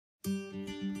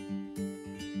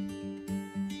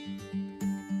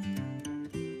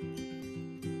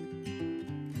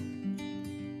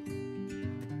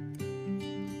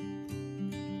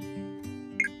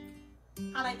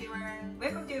Hello everyone,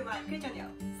 welcome to my good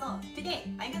channel. So today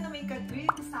I'm gonna make a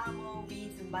grilled salmon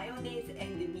with mayonnaise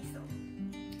and miso.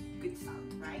 Good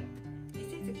sound, right? This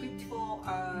is good for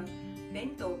a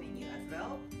bento menu as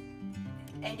well.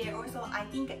 And then also I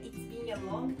think it's been a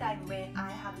long time when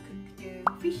I have cooked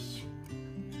fish.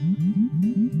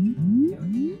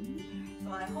 So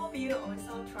I hope you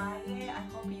also try it. I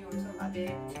hope you also love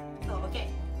it. So okay,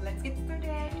 let's get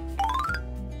started.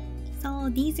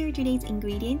 So these are today's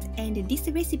ingredients, and this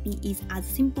recipe is as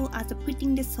simple as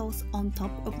putting the sauce on top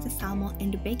of the salmon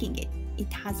and baking it.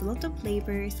 It has a lot of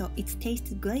flavor, so it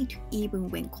tastes great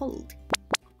even when cold.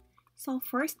 So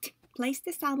first, place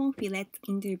the salmon fillets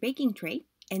in the baking tray,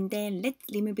 and then let's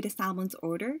remove the salmon's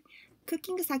odor.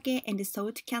 Cooking sake and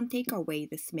salt can take away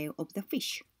the smell of the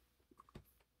fish.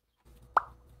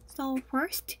 So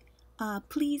first,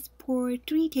 please pour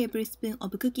 3 tablespoons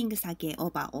of cooking sake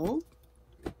over all.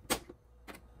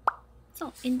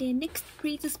 So, and then next,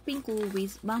 please sprinkle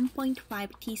with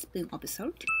 1.5 teaspoon of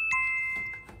salt.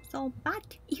 So,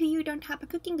 but if you don't have a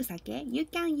cooking sake, you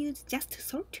can use just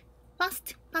salt.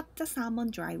 First, pat the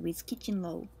salmon dry with kitchen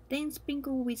roll, then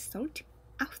sprinkle with salt.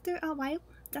 After a while,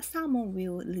 the salmon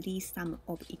will release some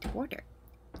of its water.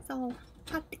 So,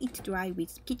 pat it dry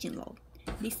with kitchen roll.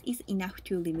 This is enough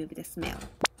to remove the smell.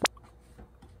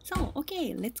 So,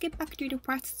 okay, let's get back to the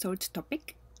first salt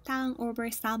topic. Turn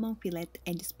over salmon fillet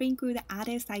and sprinkle the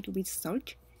other side with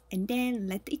salt, and then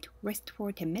let it rest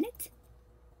for 10 minutes.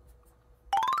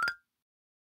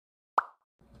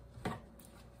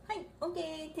 Hi,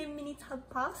 okay, 10 minutes have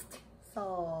passed.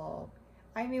 So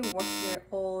I will wash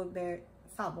all the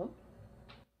salmon.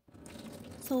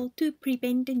 So to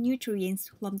prevent the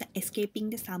nutrients from escaping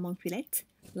the salmon fillets,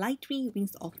 lightly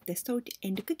rinse off the salt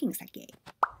and cooking sake.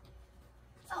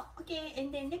 So, okay,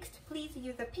 and then next, please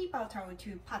use a paper towel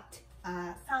to pat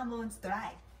salmons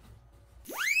dry.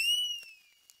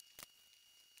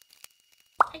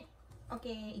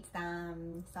 Okay, it's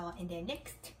done. So, and then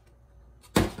next,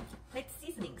 let's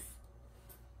seasonings.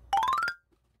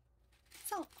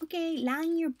 So, okay,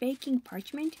 line your baking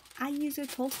parchment. I use a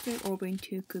toaster oven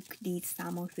to cook these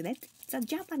salmon fillets. The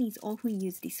Japanese often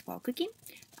use this for cooking,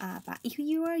 but if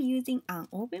you are using an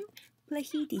oven,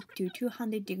 preheat it to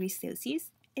 200 degrees Celsius.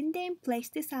 And then place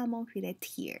the salmon fillet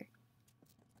here.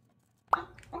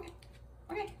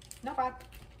 Okay, not bad.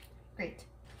 Great.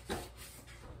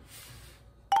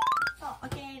 So,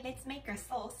 okay, let's make a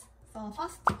sauce. So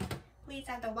first, please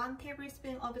add 1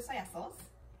 tablespoon of soy sauce.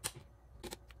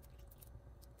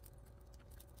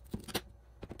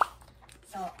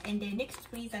 So, and then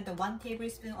next, please add 1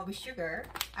 tablespoon of sugar.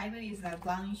 I will use the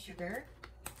brown sugar.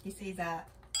 This is a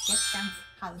Yasuha's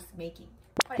house making.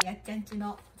 これやっちゃんち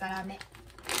のザラメ。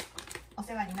お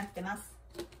世話になってます。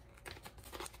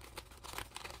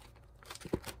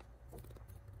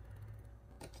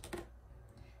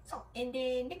So, and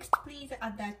then next, please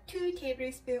add 2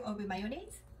 tablespoons of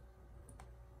mayonnaise.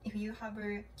 If you have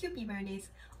a Kewpie mayonnaise,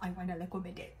 I wanna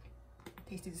recommend it.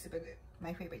 Tastes super good.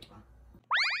 My favorite one.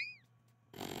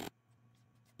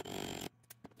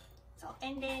 So,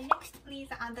 and then next, please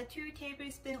add 2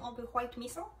 tablespoons of white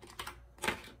miso.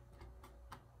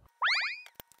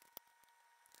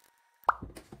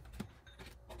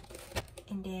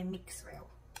 And then mix well.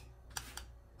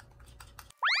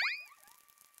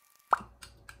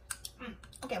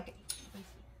 Okay, okay.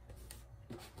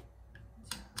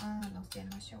 じゃあ、のせ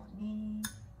ましょうね。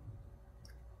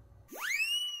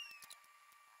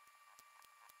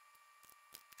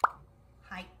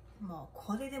はい、もう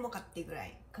これでもかってぐら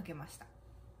いかけました。ち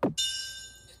ょっと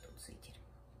ついてる。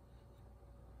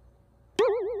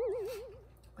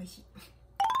美味しい。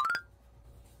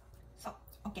So,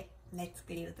 okay, let's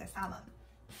grill the salmon.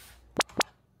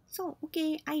 So,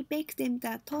 okay, I bake them in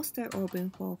the toaster oven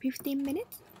for 15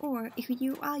 minutes, or if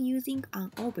you are using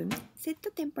an oven, set the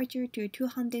temperature to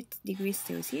 200 degrees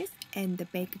Celsius and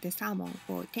bake the salmon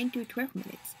for 10 to 12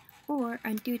 minutes, or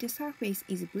until the surface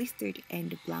is blistered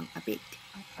and brown a bit.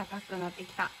 あったかくなって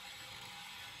きた。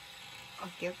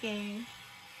Okay, okay.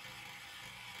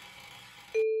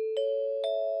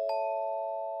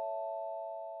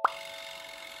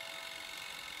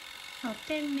 So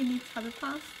 10 minutes have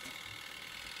passed.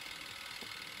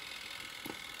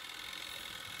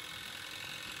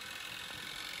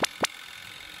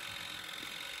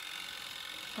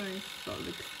 So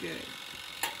looks good.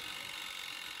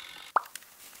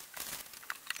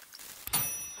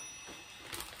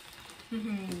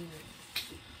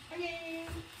 Okay.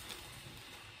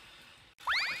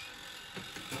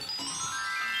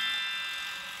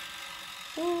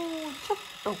 おー、ちょっ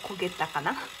と焦げたか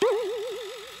な。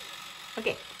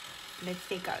Okay, let's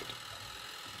take out.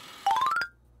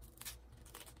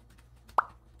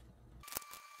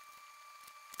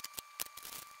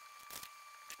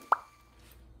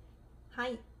 は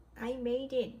い、I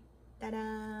made it! ただー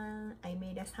ん I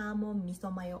made a salmon 味噌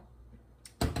マヨ。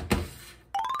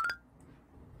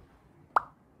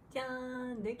じゃ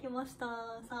ーん、できました。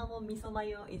サーモン味噌マ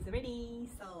ヨ is ready.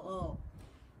 So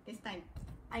this time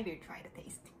I will try the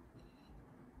taste.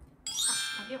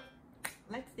 食べよ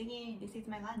う。Let's begin. This is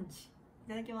my lunch. い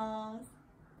ただきます。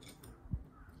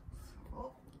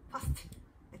So first,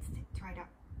 let's try the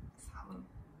salmon.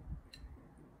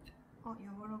 あ、柔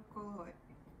らかい。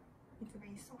It's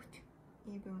very soft,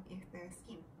 even if the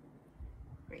skin.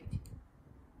 Great.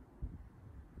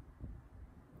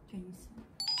 Can you see?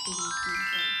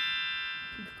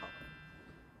 Pink color.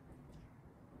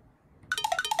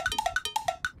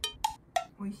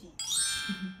 美味しい。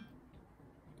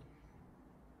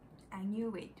I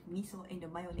knew it. Miso and the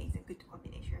mayonnaise a good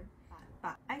combination.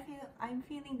 But I'm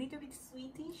feeling little bit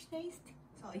sweetish taste.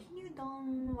 So if you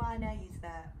don't wanna use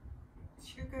the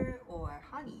sugar or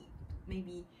honey,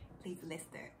 maybe please less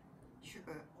the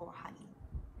sugar or honey.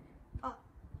 But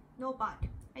no bad.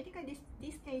 I think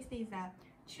this taste is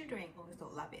children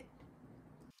also love it.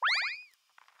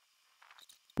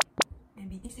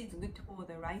 Maybe this is good for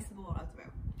the rice bowl as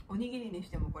well. おにぎりにし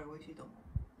てもこれ美味しいと思う。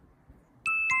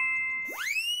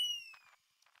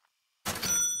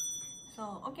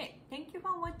So, okay, thank you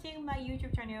for watching my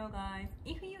YouTube channel, guys.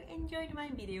 If you enjoyed my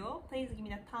video, please give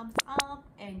me a thumbs up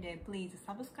and please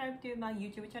subscribe to my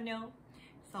YouTube channel.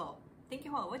 So, thank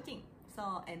you for watching.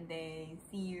 So, and then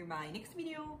see you in my next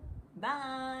video.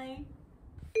 Bye!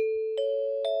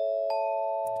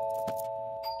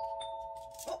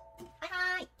 お、はい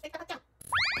はい、できたかっちゃん。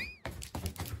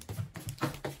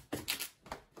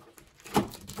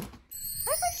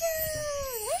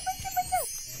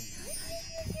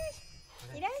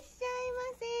いらっしゃいま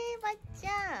せ、ばっち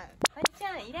ゃん。ばっちゃ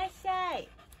ん、いらっしゃい。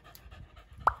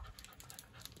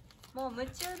もう夢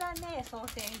中だね、ソ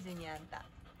ーセージにあんた。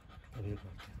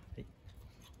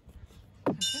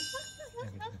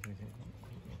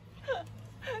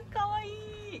かわい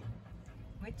い。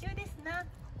夢中ですな。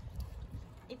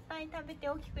いっぱい食べて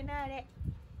大きくなれ。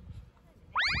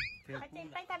ばっちゃんいっ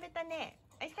ぱい食べたね。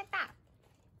おいしかった。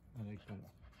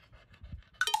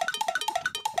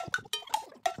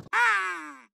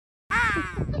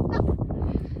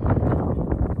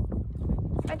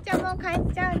ばっちゃんもう帰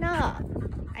っちゃうの。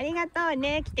ありがとう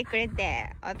ね、来てくれて。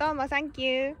おどうもサンキ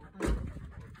ュー。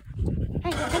は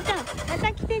い、ばっちゃん、ま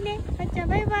た来てね。ばっちゃん、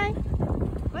バイバイ。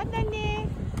またね。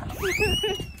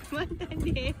また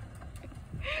ね。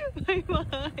バイバ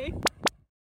イ。